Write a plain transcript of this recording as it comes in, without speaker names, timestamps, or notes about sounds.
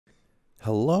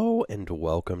Hello and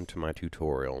welcome to my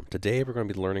tutorial. Today we're going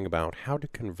to be learning about how to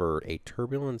convert a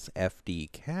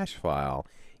TurbulenceFD cache file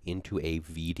into a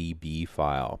VDB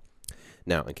file.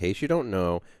 Now, in case you don't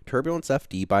know,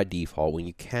 TurbulenceFD by default, when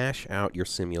you cache out your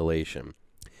simulation,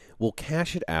 will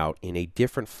cache it out in a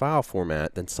different file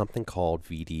format than something called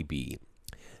VDB.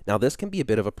 Now, this can be a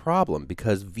bit of a problem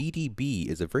because VDB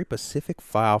is a very specific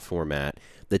file format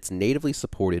that's natively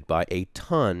supported by a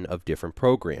ton of different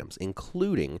programs,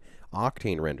 including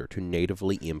Octane Render, to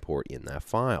natively import in that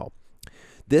file.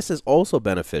 This is also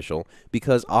beneficial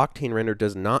because Octane Render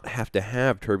does not have to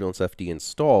have TurbulenceFD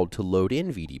installed to load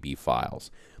in VDB files.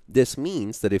 This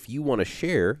means that if you want to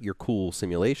share your cool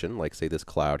simulation, like say this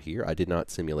cloud here, I did not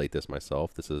simulate this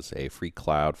myself. This is a free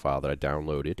cloud file that I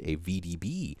downloaded, a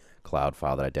VDB cloud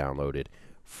file that I downloaded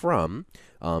from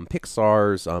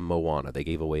Pixar's Moana. They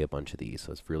gave away a bunch of these,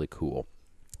 so it's really cool.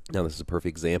 Now, this is a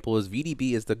perfect example, as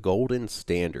VDB is the golden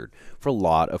standard for a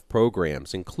lot of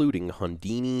programs, including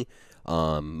Houdini,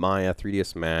 Maya,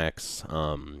 3ds Max,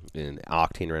 and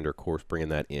Octane Render, of course, bringing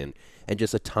that in, and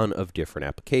just a ton of different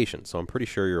applications. So I'm pretty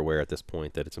sure you're aware at this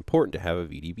point that it's important to have a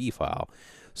VDB file.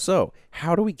 So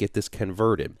how do we get this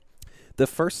converted? The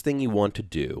first thing you want to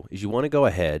do is you want to go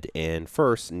ahead and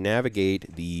first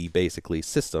navigate the basically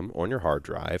system on your hard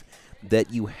drive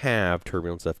that you have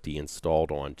TurbulenceFD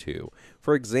installed onto.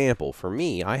 For example, for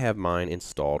me, I have mine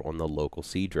installed on the local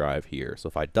C drive here. So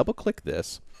if I double click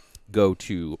this, go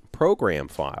to Program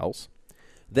Files,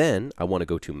 then I want to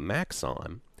go to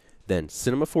Maxon, then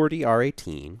Cinema 4D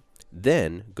R18,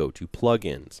 then go to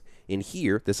Plugins. In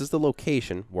here, this is the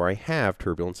location where I have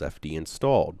TurbulenceFD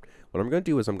installed. What I'm going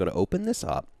to do is I'm going to open this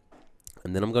up,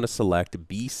 and then I'm going to select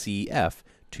BCF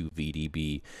to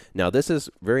VDB. Now, this is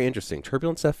very interesting.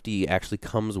 TurbulenceFD actually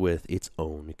comes with its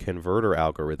own converter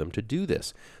algorithm to do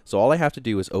this. So all I have to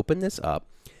do is open this up,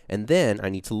 and then I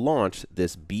need to launch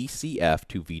this BCF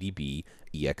to VDB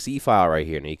exe file right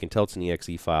here. Now, you can tell it's an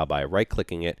exe file by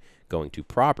right-clicking it, going to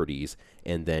Properties,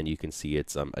 and then you can see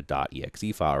it's a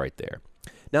 .exe file right there.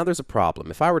 Now, there's a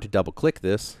problem. If I were to double-click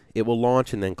this, it will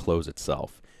launch and then close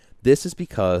itself. This is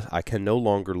because I can no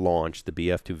longer launch the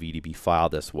BF2VDB file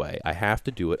this way. I have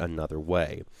to do it another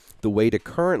way. The way to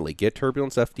currently get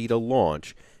TurbulenceFD to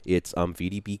launch its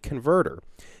VDB converter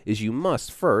is you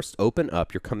must first open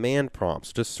up your command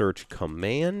prompts. Just search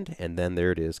command, and then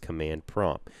there it is, command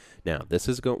prompt. Now, this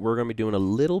is we're going to be doing a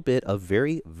little bit of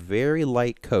very, very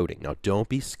light coding. Now, don't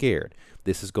be scared.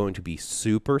 This is going to be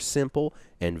super simple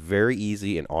and very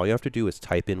easy, and all you have to do is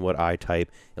type in what I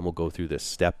type, and we'll go through this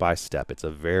step by step. It's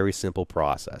a very simple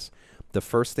process. The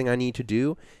first thing I need to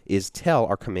do is tell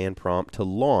our command prompt to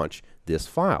launch this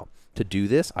file. To do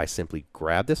this, I simply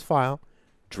grab this file,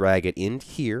 drag it in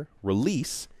here,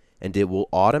 release, and it will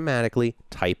automatically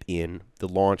type in the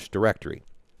launch directory.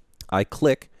 I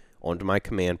click onto my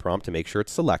command prompt to make sure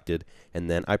it's selected, and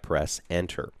then I press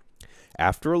enter.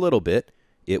 After a little bit,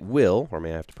 it will, or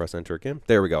may I have to press enter again?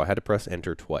 There we go. I had to press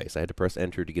enter twice. I had to press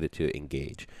enter to get it to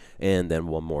engage, and then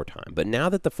one more time. But now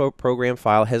that the program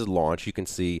file has launched, you can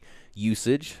see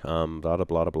usage, blah, blah,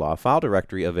 blah, blah, file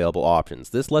directory, available options.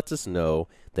 This lets us know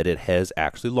that it has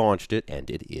actually launched it and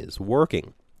it is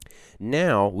working.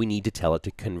 Now we need to tell it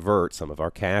to convert some of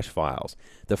our cache files.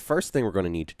 The first thing we're going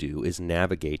to need to do is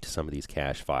navigate to some of these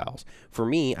cache files. For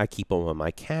me, I keep them on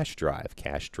my cache drive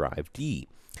D.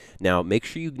 Now, make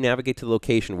sure you navigate to the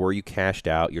location where you cached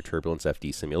out your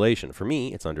TurbulenceFD simulation. For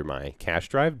me, it's under my cache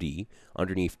drive D,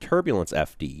 underneath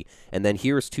TurbulenceFD, and then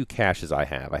here's two caches I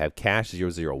have. I have cache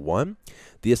 001.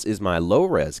 This is my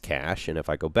low-res cache, and if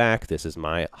I go back, this is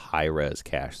my high-res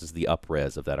cache. This is the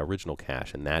up-res of that original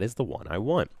cache, and that is the one I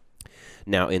want.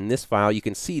 Now, in this file, you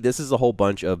can see this is a whole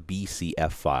bunch of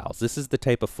BCF files. This is the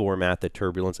type of format that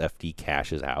TurbulenceFD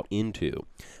caches out into.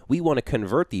 We want to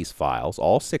convert these files,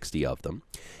 all 60 of them,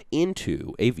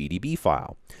 into a VDB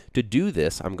file. To do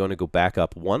this, I'm going to go back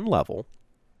up one level.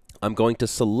 I'm going to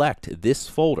select this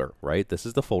folder, right? This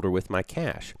is the folder with my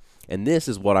cache. And this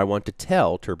is what I want to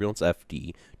tell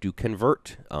TurbulenceFD to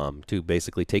convert, to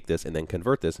basically take this and then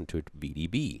convert this into a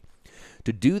VDB.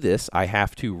 To do this, I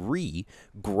have to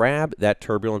grab that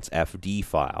TurbulenceFD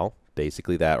file,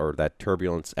 basically that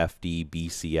TurbulenceFD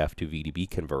BCF to VDB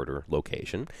converter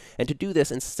location. And to do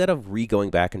this, instead of going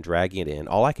back and dragging it in,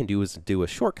 all I can do is do a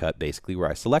shortcut, basically, where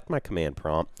I select my command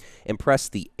prompt and press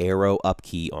the arrow up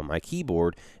key on my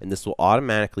keyboard, and this will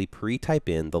automatically pre-type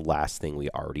in the last thing we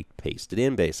already pasted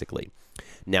in, basically.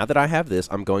 Now that I have this,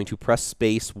 I'm going to press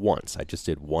space once. I just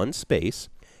did one space,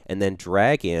 and then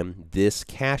drag in this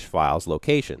cache file's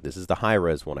location. This is the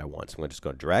high-res one I want. So I'm just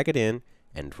going to drag it in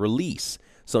and release.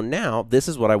 So now this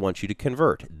is what I want you to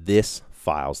convert, this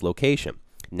file's location.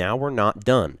 Now we're not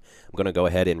done. I'm going to go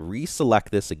ahead and reselect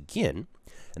this again,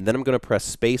 and then I'm going to press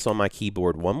space on my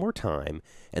keyboard one more time,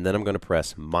 and then I'm going to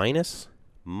press minus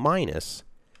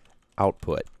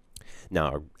output.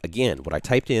 Now, again, what I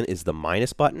typed in is the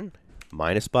minus button,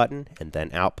 and then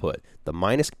output. The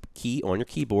minus key on your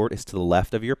keyboard is to the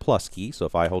left of your plus key. So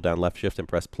if I hold down left shift and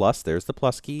press plus, there's the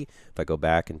plus key. If I go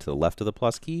back into the left of the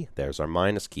plus key, there's our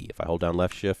minus key. If I hold down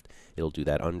left shift, it'll do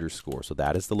that underscore. So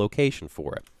that is the location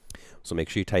for it. So make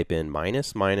sure you type in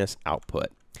minus output.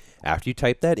 After you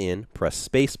type that in, press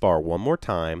spacebar one more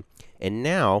time. And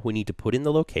now we need to put in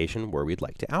the location where we'd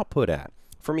like to output at.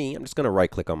 For me, I'm just going to right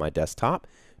click on my desktop,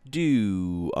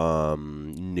 do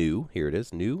new, here it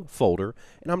is, new folder,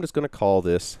 and I'm just going to call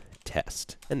this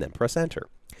test, and then press enter.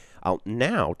 I'll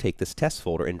now take this test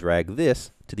folder and drag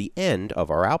this to the end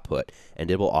of our output, and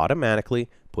it will automatically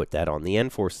put that on the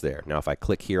end for us there. Now if I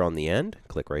click here on the end,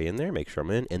 click right in there, make sure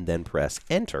I'm in, and then press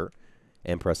enter,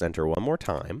 and press enter one more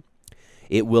time,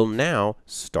 it will now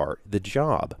start the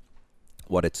job.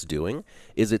 What it's doing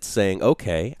is it's saying,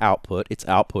 okay, output, it's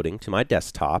outputting to my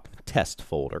desktop test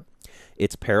folder.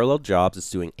 It's parallel jobs. It's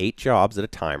doing 8 jobs at a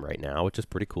time right now, which is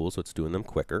pretty cool, so it's doing them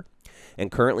quicker.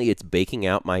 And currently it's baking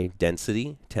out my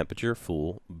density, temperature,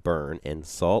 full, burn, and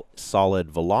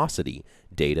solid velocity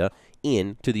data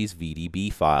into these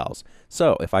VDB files.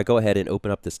 So if I go ahead and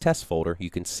open up this test folder, you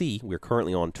can see we're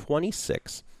currently on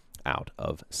 26 out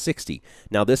of 60.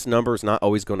 Now this number is not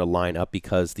always going to line up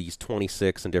because these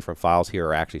 26 and different files here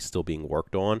are actually still being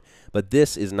worked on, but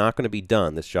this is not going to be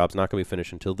done. This job's not going to be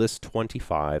finished until this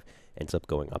 25 ends up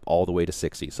going up all the way to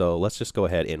 60. So let's just go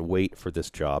ahead and wait for this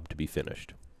job to be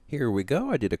finished. Here we go.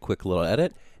 I did a quick little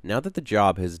edit. Now that the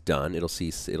job has done, it'll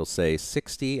say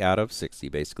 60 out of 60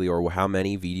 basically, or how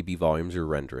many VDB volumes you're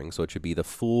rendering. So it should be the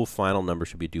full final number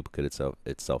should be duplicate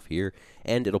itself here,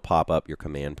 and it'll pop up your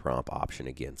command prompt option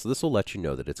again. So this will let you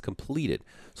know that it's completed.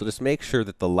 So just make sure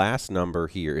that the last number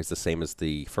here is the same as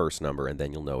the first number, and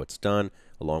then you'll know it's done,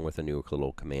 along with a new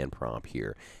little command prompt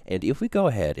here. And if we go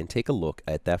ahead and take a look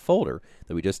at that folder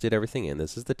that we just did everything in,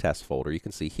 this is the test folder, you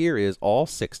can see here is all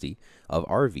 60 of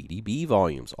our VDB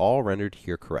volumes, all rendered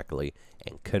here correctly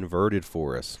and converted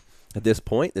for us. At this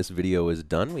point, this video is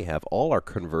done. We have all our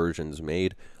conversions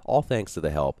made, all thanks to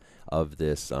the help of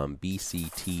this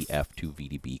BCTF to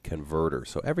VDB converter.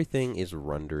 So everything is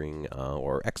rendering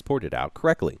or exported out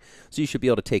correctly. So you should be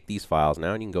able to take these files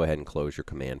now, and you can go ahead and close your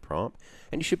command prompt.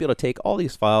 And you should be able to take all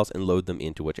these files and load them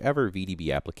into whichever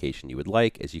VDB application you would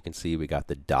like. As you can see, we got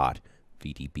the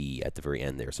 .vdb at the very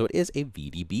end there. So it is a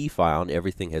VDB file, and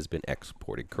everything has been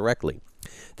exported correctly.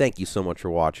 Thank you so much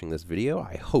for watching this video.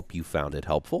 I hope you found it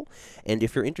helpful. And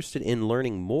if you're interested in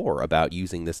learning more about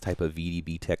using this type of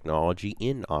VDB technology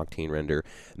in Octane Render,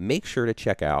 make sure to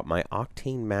check out my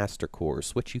Octane Master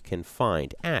Course, which you can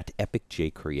find at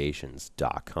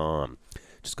epicjcreations.com.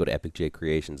 Just go to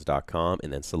epicjcreations.com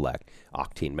and then select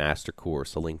Octane Master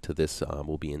Course. A link to this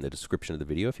will be in the description of the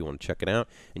video if you want to check it out.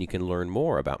 And you can learn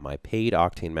more about my paid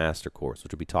Octane Master Course,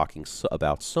 which will be talking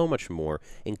about so much more,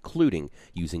 including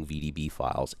using VDB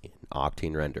files in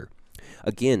Octane Render.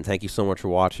 Again, thank you so much for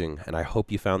watching, and I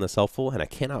hope you found this helpful, and I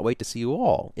cannot wait to see you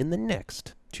all in the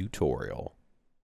next tutorial.